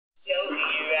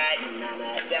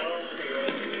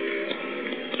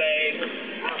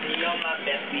I'll be on my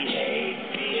best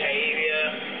behavior.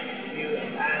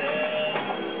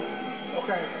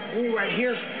 Okay, anyway,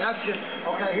 here's, that's just,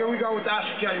 okay, here we go with that,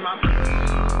 tell you, Mom.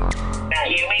 Now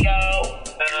here we go,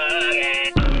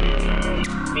 again.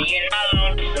 Me and my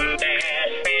lonesome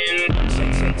best friend.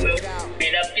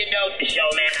 Beat up your dope to show,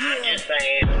 man, I'm just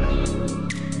saying.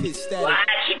 Kid Static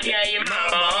Why'd you tell your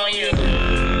mama on you?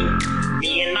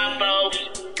 Me and my folks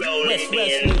rolling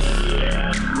in.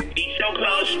 Be so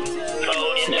close,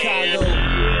 holding hands.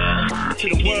 to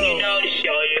the world. You know to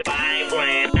show you I ain't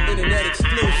playing. Internet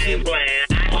exclusive.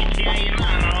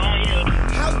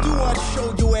 How do I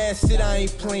show your ass that I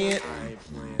ain't playing?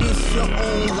 It's your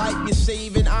own life you're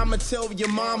saving. I'ma tell your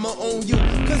mama on you.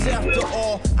 Cause after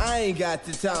all, I ain't got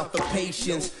the time for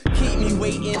patience. Keep me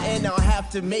waiting and I'll have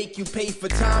to make you pay for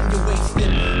time you're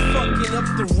wasting. Fucking up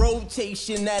the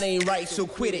rotation, that ain't right, so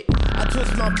quit it. I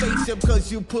twist my face up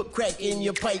cause you put crack in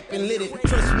your pipe and lit it.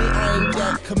 Trust me, I ain't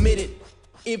that committed.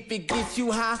 If it gets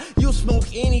you high, you'll smoke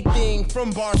anything from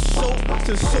bar soap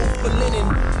to soap for linen.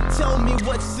 Tell me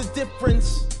what's the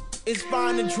difference? It's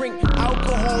fine to drink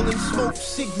alcohol and smoke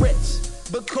cigarettes,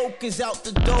 but coke is out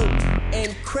the door,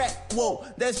 and crack, whoa,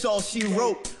 that's all she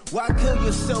wrote. Why kill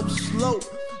yourself slow?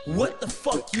 What the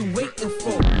fuck you waiting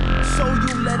for? So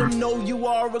you let them know you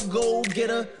are a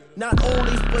go-getter, not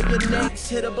only for your next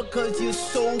hitter, because you're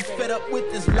so fed up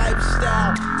with this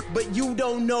lifestyle, but you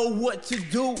don't know what to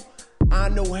do. I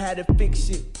know how to fix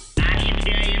it. I can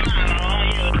tell your mama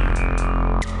on you.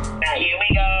 Now here we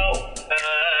go,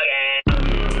 again.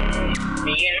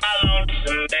 Me and my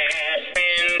lonesome best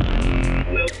friend.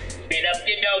 We'll spit up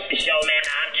your dope to show, man,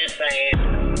 I'm just saying.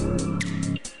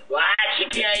 Why'd she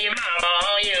tell your mama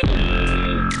on you?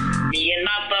 Me and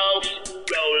my folks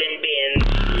rolling bins.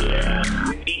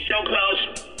 Be so close,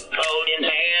 holding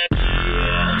hands.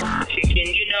 Chicken,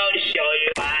 you know to show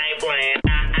you I ain't playing.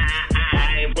 I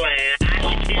ain't playing. I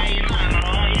can tell your mama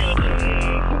on you.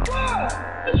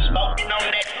 Smoking on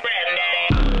that granddaddy.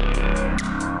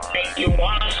 Make you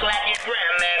wanna slap your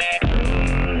granddaddy.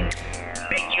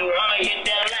 Make you wanna hit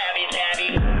that labby tabby.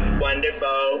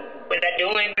 Wonderful. When I do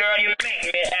it, girl, you make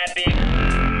me happy.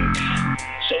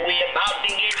 So we about to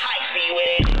get hypey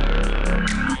with it.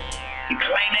 You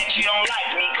claim that you don't like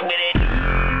me, quit it.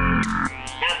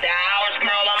 After hours,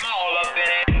 girl, I'm all up in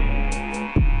it.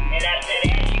 And after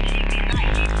that, you keep me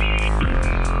nice, you see it.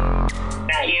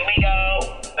 Now here we go,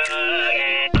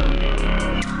 again.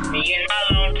 Me and my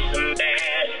lonesome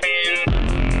best friend.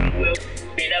 We'll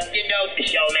spit up your dope to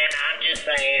show, man, I'm just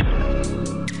saying.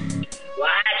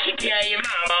 Why'd she tell your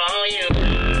mama on you?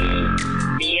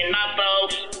 Me and my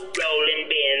folks rolling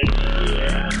bins.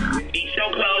 Be so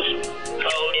close,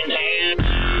 holding hands.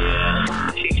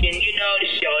 Chicken, you know to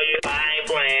show you I ain't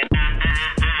playing.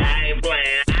 I ain't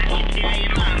playing. I can tell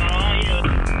your mama on you.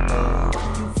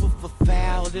 You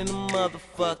fouled in a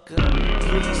motherfucker.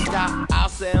 Please stop, I'll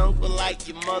say uncle like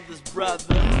your mother's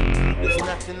brother. There's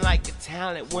nothing like a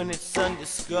talent when it's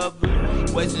undiscovered.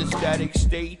 Wasn't static,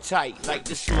 stay tight like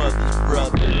the Smothers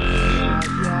Brothers.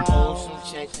 On some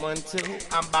check 1, 2.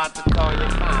 I'm about to call your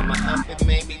mama up and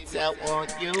maybe tell on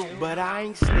you. But I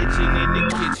ain't snitching in the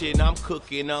kitchen, I'm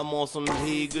cooking. I'm on some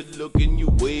hey, good looking. You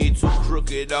way too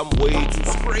crooked, I'm way too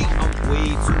straight. I'm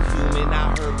way too human,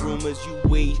 I heard rumors you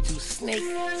way too snake.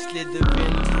 Slithering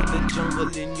through the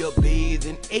jungle in your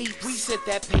bathing apes. We set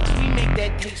that pace, we make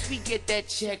that taste, we get that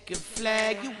checkered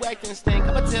flag. You acting stank,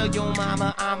 I'ma tell your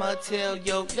mama, I'ma tell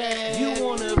your dad. You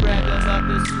wanna brag about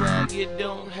the swag you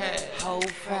don't have. Hold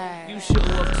fast. You show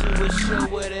up to a show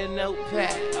with a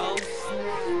notepad. Oh,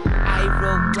 I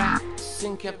wrote raps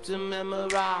and kept them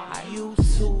memorized. You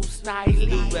too stylish,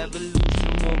 the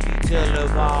revolution won't be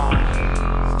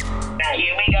televised. Now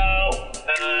here we go,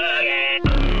 again.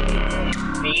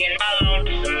 Me and my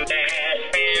lonesome best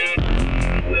friend.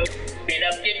 We'll spit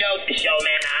up your dope to show,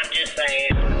 man, I'm just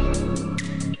saying.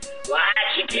 Why'd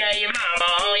she tell your mama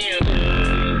on you?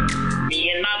 Me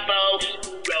and my folks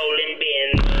rolling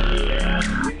bins.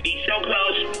 Be so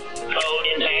close,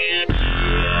 holding hands.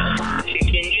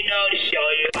 Chicken, you know to show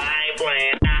you I ain't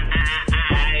playing.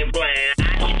 I ain't playing. I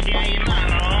can tell your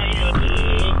mama on you.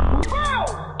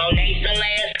 Oh, they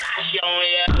Celeste, Tosh on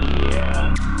ya.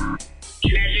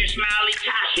 Treasure Smiley,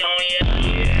 Tosh on ya.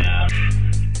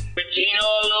 Regina,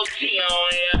 Lil T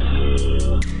on ya.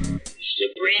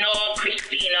 Sabrina,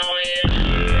 Christina on ya.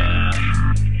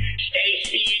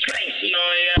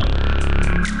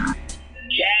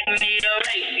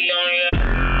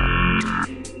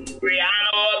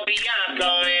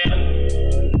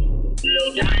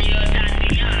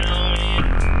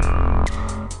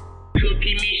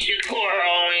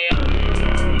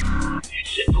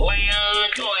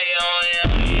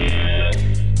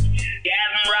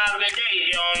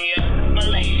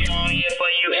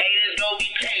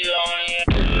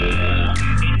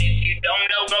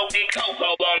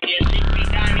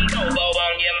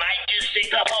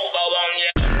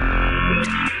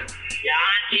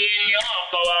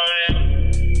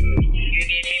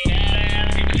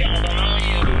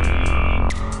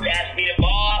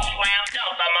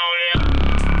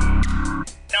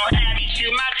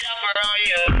 shoot my jumper on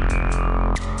you.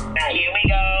 Now here we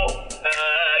go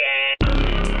again.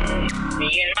 Me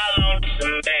and my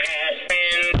lonesome best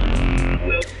friend.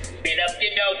 We'll spit up the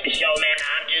dope to show, man,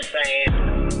 I'm just saying.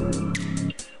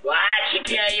 Why'd you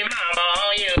tell your mama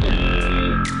on you?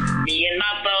 Me and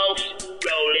my folks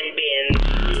rolling bins.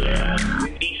 We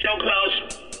be so close,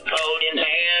 holding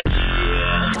hands.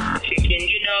 Chicken,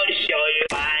 you know to show you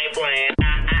I ain't playing.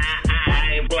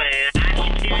 I ain't playing. I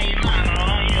should tell your mama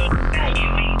on you. Now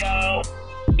here we go.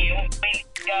 Here we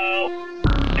go.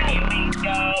 Now here we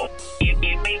go. Here we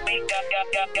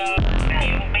go. Now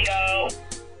here we go.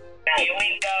 Now here we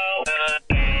go.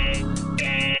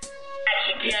 I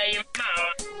should tell your mama.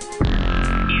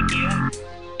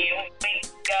 Here we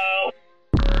go.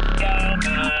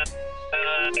 Mama.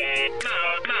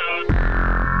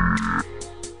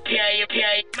 Tell your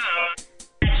mama.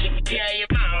 I should tell your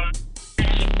mama. I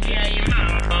should tell your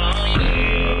mama. Oh,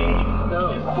 yeah.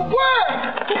 For what?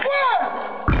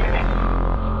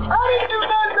 I didn't do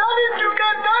nothing.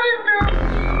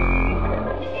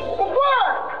 For what?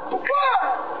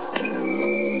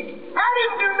 I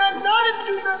didn't do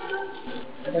nothing.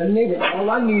 And nigga, all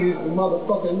I need is the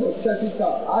motherfucking, look, check this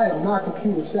out. I am not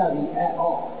computer savvy at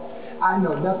all. I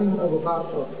know nothing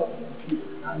about a fucking computer.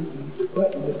 I need the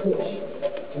button to push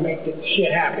to make this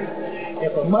shit happen.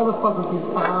 If a motherfucker can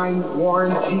find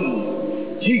Warren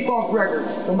G-Funk Records,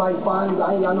 somebody finds,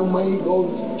 I ain't got no money to go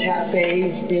to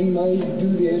cafes, spend money to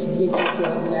do this, and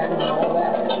that, and all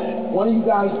that. One of you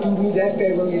guys do me that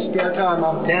favor in your spare time.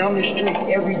 I'm down the street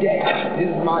every day. This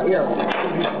is my area.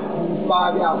 Give me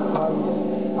 5 hours.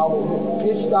 I will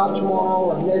hit stop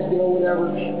tomorrow or next day or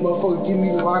whatever. Motherfucker, give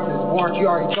me the rock. This warrant you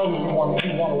already told me you want to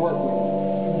work with.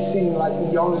 He seemed like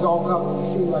he owns his own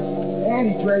company. He seemed like, and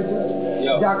he Drake's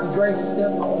Dr. Drake's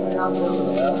step out there.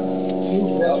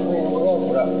 Snoop best friend,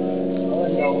 whatever.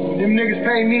 Them niggas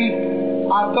pay me,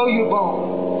 I'll throw you a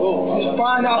bone. Just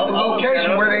find out the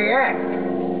location where they at.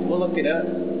 We'll look it up.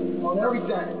 On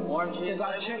everything. Orange. Because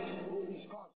I checked.